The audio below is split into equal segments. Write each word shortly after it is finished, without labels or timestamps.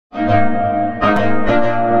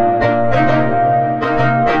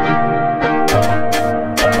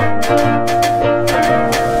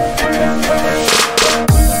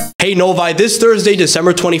Hey Novi, this Thursday,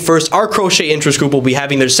 December 21st, our crochet interest group will be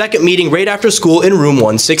having their second meeting right after school in room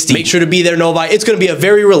 160. Make sure to be there, Novi. It's going to be a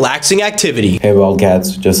very relaxing activity. Hey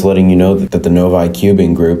Wildcats, just letting you know that the Novi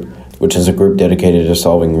Cubing group, which is a group dedicated to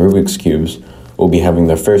solving Rubik's Cubes, will be having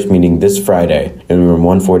their first meeting this Friday in room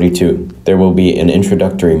 142. There will be an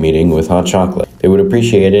introductory meeting with hot chocolate. They would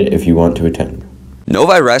appreciate it if you want to attend.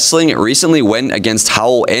 Novi Wrestling recently went against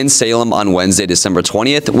Howell and Salem on Wednesday, December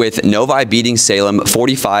 20th, with Novi beating Salem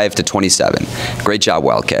 45-27. Great job,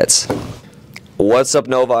 Wildcats. What's up,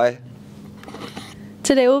 Novi?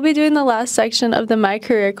 Today we'll be doing the last section of the My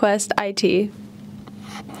Career Quest IT.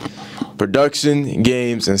 Production,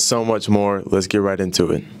 games, and so much more. Let's get right into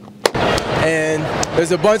it. And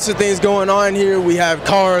there's a bunch of things going on here. We have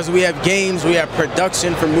cars, we have games, we have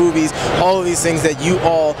production for movies, all of these things that you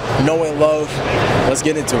all know and love. Let's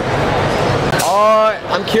get into it.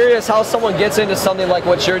 I'm curious how someone gets into something like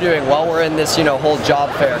what you're doing while we're in this, whole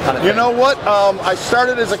job fair kind of thing. You know what? I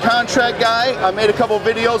started as a contract guy. I made a couple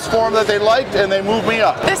videos for them that they liked, and they moved me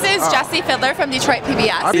up. This is Jessie Fiddler from Detroit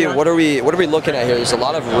PBS. What are we looking at here? There's a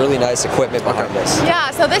lot of really nice equipment behind this.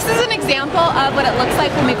 Yeah, so this is an example of what it looks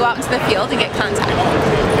like when we go out into the field and get content.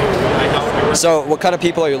 So what kind of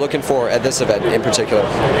people are you looking for at this event in particular?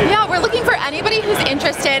 Yeah, we're looking for anybody who's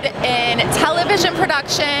interested in television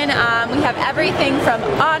production. We have everything from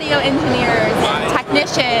audio engineers,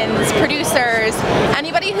 technicians, producers,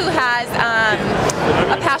 anybody who has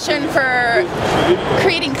a passion for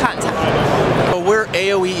creating content. We're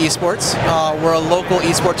AOE Esports. We're a local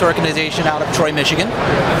esports organization out of Troy, Michigan.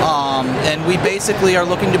 And we basically are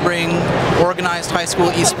looking to bring organized high school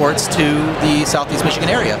esports to the Southeast Michigan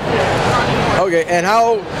area. Okay, and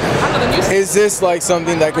how is this like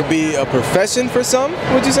something that could be a profession for some,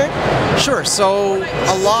 would you say? Sure, so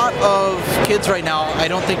a lot of kids right now, I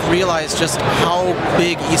don't think realize just how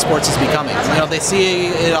big esports is becoming. They see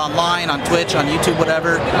it online, on Twitch, on YouTube,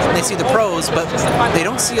 whatever, and they see the pros, but they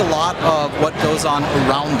don't see a lot of what goes on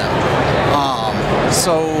around them.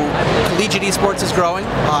 So collegiate esports is growing.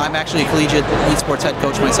 I'm actually a collegiate esports head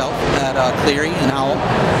coach myself at Cleary in Howell.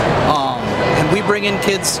 And we bring in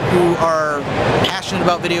kids who are passionate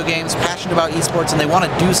about video games, passionate about esports, and they want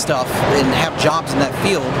to do stuff and have jobs in that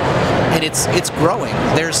field. And it's growing.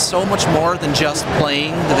 There's so much more than just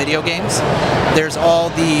playing the video games. There's all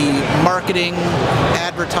the marketing,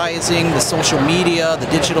 advertising, the social media, the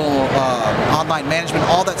digital online management,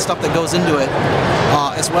 all that stuff that goes into it,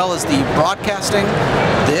 as well as the broadcasting,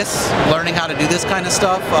 learning how to do this kind of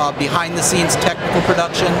stuff, behind the scenes technical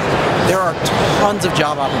production. There are tons of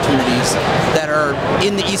job opportunities that are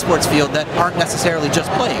in the esports field that aren't necessarily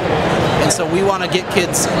just playing. And so we want to get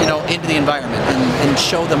kids, into the environment and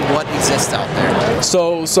show them what exists out there.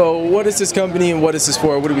 So what is this company and what is this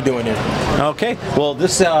for? What are we doing here? Okay, well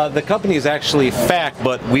the company is actually FACT,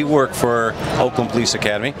 but we work for Oakland Police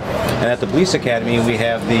Academy. And at the Police Academy we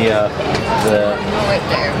have Right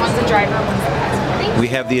there. One's the driver, one's the passenger. we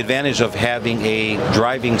have the advantage of having a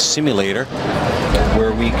driving simulator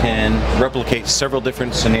where we can replicate several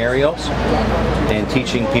different scenarios and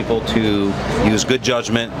teaching people to use good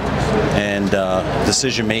judgment and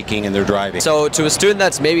decision making in their driving. So to a student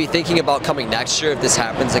that's maybe thinking about coming next year, if this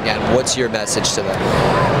happens again, what's your message to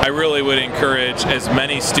them? I really would encourage as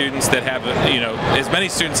many students that have, as many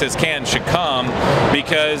students as can should come,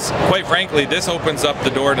 because quite frankly, this opens up the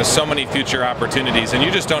door to so many future opportunities, and you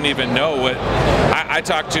just don't even know what. I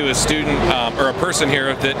talked to a student or a person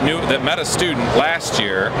here that met a student last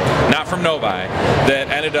year, not from Novi, that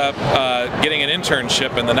ended up getting an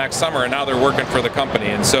internship in the next summer, and now they're working for the company.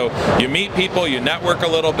 And so you meet people, you network a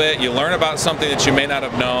little bit, you learn about something that you may not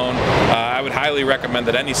have known. I would highly recommend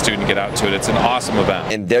that any student get out to it. It's an awesome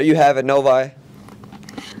event. And there you have it, Novi.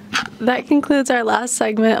 That concludes our last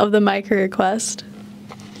segment of the My Career Quest.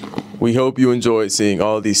 We hope you enjoyed seeing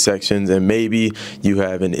all of these sections, and maybe you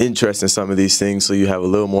have an interest in some of these things so you have a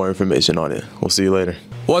little more information on it. We'll see you later.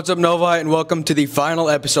 What's up, Novi, and welcome to the final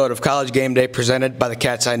episode of College Game Day presented by the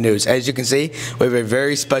Catside News. As you can see, we have a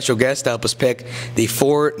very special guest to help us pick the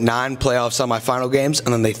 4 non-playoff semifinal games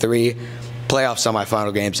and then the 3 playoff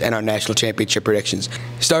semifinal games and our national championship predictions.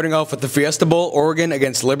 Starting off with the Fiesta Bowl, Oregon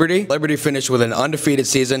against Liberty. Liberty finished with an undefeated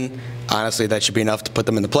season. Honestly, that should be enough to put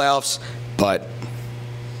them in the playoffs, but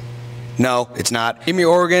no, it's not. Give me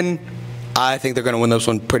Oregon I think they're going to win this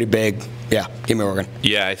one pretty big. Yeah, give me Oregon.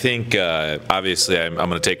 Yeah, I think obviously I'm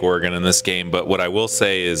going to take Oregon in this game, but what I will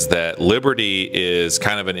say is that Liberty is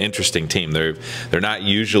kind of an interesting team. They're not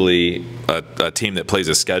usually a team that plays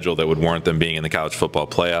a schedule that would warrant them being in the college football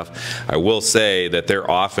playoff. I will say that their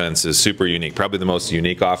offense is super unique, probably the most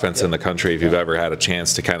unique offense in the country if you've ever had a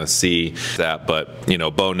chance to kind of see that. But, you know,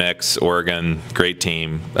 Bo Nix, Oregon, great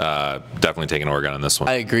team. Definitely taking Oregon on this one.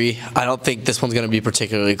 I agree. I don't think this one's going to be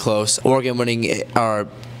particularly close. Oregon winning or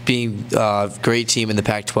being a great team in the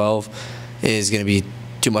Pac-12 is going to be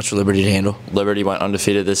too much for Liberty to handle. Liberty went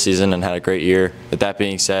undefeated this season and had a great year. With that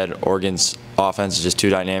being said, Oregon's offense is just too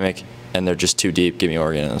dynamic, and they're just too deep. Give me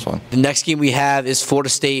Oregon in this one. The next game we have is Florida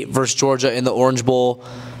State versus Georgia in the Orange Bowl.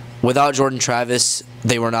 Without Jordan Travis,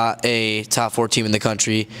 they were not a top 4 team in the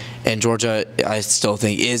country, and Georgia, I still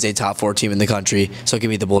think, is a top 4 team in the country. So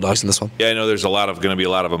give me the Bulldogs in this one. Yeah, I know there's going to be a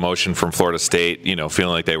lot of emotion from Florida State, you know,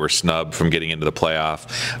 feeling like they were snubbed from getting into the playoff.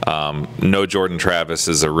 No Jordan Travis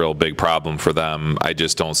is a real big problem for them. I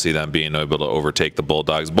just don't see them being able to overtake the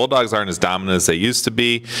Bulldogs. Bulldogs aren't as dominant as they used to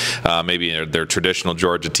be. Maybe they're traditional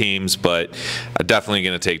Georgia teams, but I'm definitely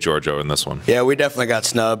going to take Georgia in this one. Yeah, we definitely got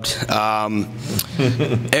snubbed.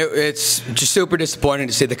 It's just super disappointing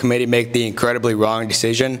to see the committee make the incredibly wrong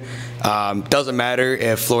decision. Doesn't matter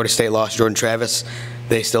if Florida State lost Jordan Travis.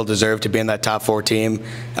 They still deserve to be in that top 4 team.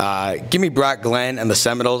 Give me Brock Glenn and the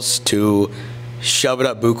Seminoles to shove it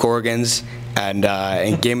up Boo Corrigan's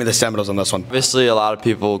and give me the Seminoles on this one. Obviously, a lot of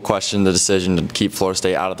people question the decision to keep Florida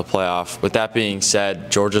State out of the playoff. With that being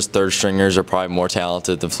said, Georgia's third stringers are probably more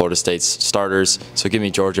talented than Florida State's starters, so give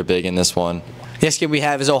me Georgia big in this one. Next game we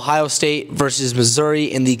have is Ohio State versus Missouri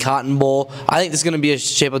in the Cotton Bowl. I think this is going to be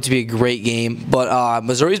shape up to be a great game, but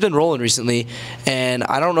Missouri's been rolling recently, and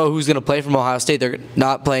I don't know who's going to play from Ohio State. They're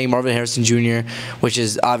not playing Marvin Harrison Jr., which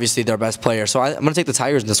is obviously their best player. So I'm going to take the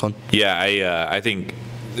Tigers in this one. Yeah, I think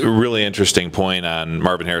a really interesting point on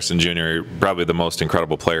Marvin Harrison Jr., probably the most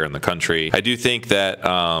incredible player in the country. I do think that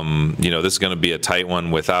you know, this is going to be a tight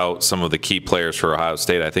one without some of the key players for Ohio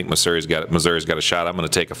State. I think Missouri's got a shot. I'm going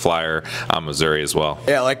to take a flyer on Missouri as well.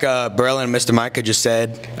 Yeah, like Berlin and Mr. Micah just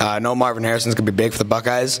said, no Marvin Harrison's going to be big for the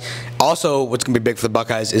Buckeyes. Also, what's going to be big for the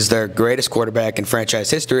Buckeyes is their greatest quarterback in franchise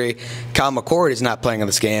history. Kyle McCord is not playing in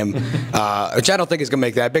this game, which I don't think is going to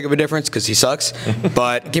make that big of a difference because he sucks.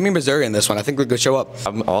 But give me Missouri in this one. I think they're going to show up.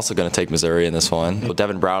 I'm also going to take Missouri in this one. Well,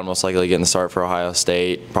 Devin Brown most likely getting the start for Ohio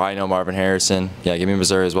State. Probably no Marvin Harrison. Yeah, give me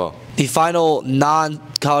Missouri as well. The final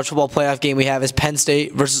non-college football playoff game we have is Penn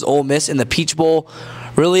State versus Ole Miss in the Peach Bowl.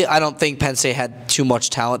 Really, I don't think Penn State had too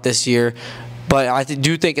much talent this year. But I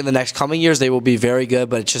do think in the next coming years they will be very good,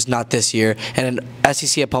 but it's just not this year. And an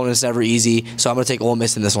SEC opponent is never easy, so I'm going to take Ole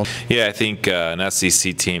Miss in this one. Yeah, I think an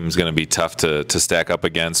SEC team is going to be tough to stack up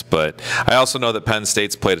against, but I also know that Penn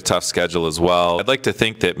State's played a tough schedule as well. I'd like to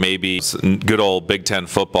think that maybe good old Big Ten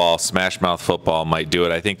football, smash mouth football might do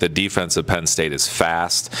it. I think the defense of Penn State is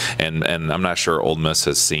fast, and I'm not sure Ole Miss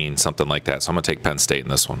has seen something like that, so I'm going to take Penn State in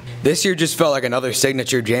this one. This year just felt like another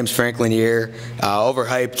signature James Franklin year,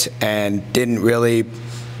 overhyped and didn't really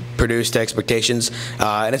produce to expectations,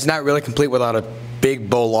 and it's not really complete without a big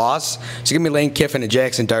bowl loss. So give me Lane Kiffin and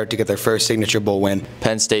Jackson Dart to get their first signature bowl win.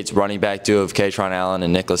 Penn State's running back duo of Katron Allen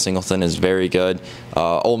and Nicholas Singleton is very good.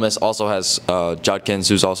 Ole Miss also has Judkins,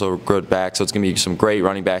 who's also a good back, so it's going to be some great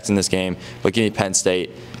running backs in this game, but give me Penn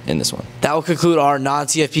State in this one. That will conclude our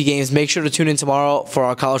non-CFP games. Make sure to tune in tomorrow for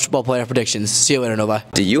our college football playoff predictions. See you later, Novi.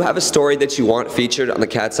 Do you have a story that you want featured on the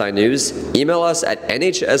Cat's Eye News? Email us at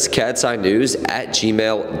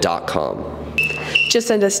nhscatseyenews@gmail.com. Just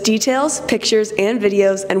send us details, pictures, and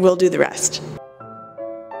videos, and we'll do the rest.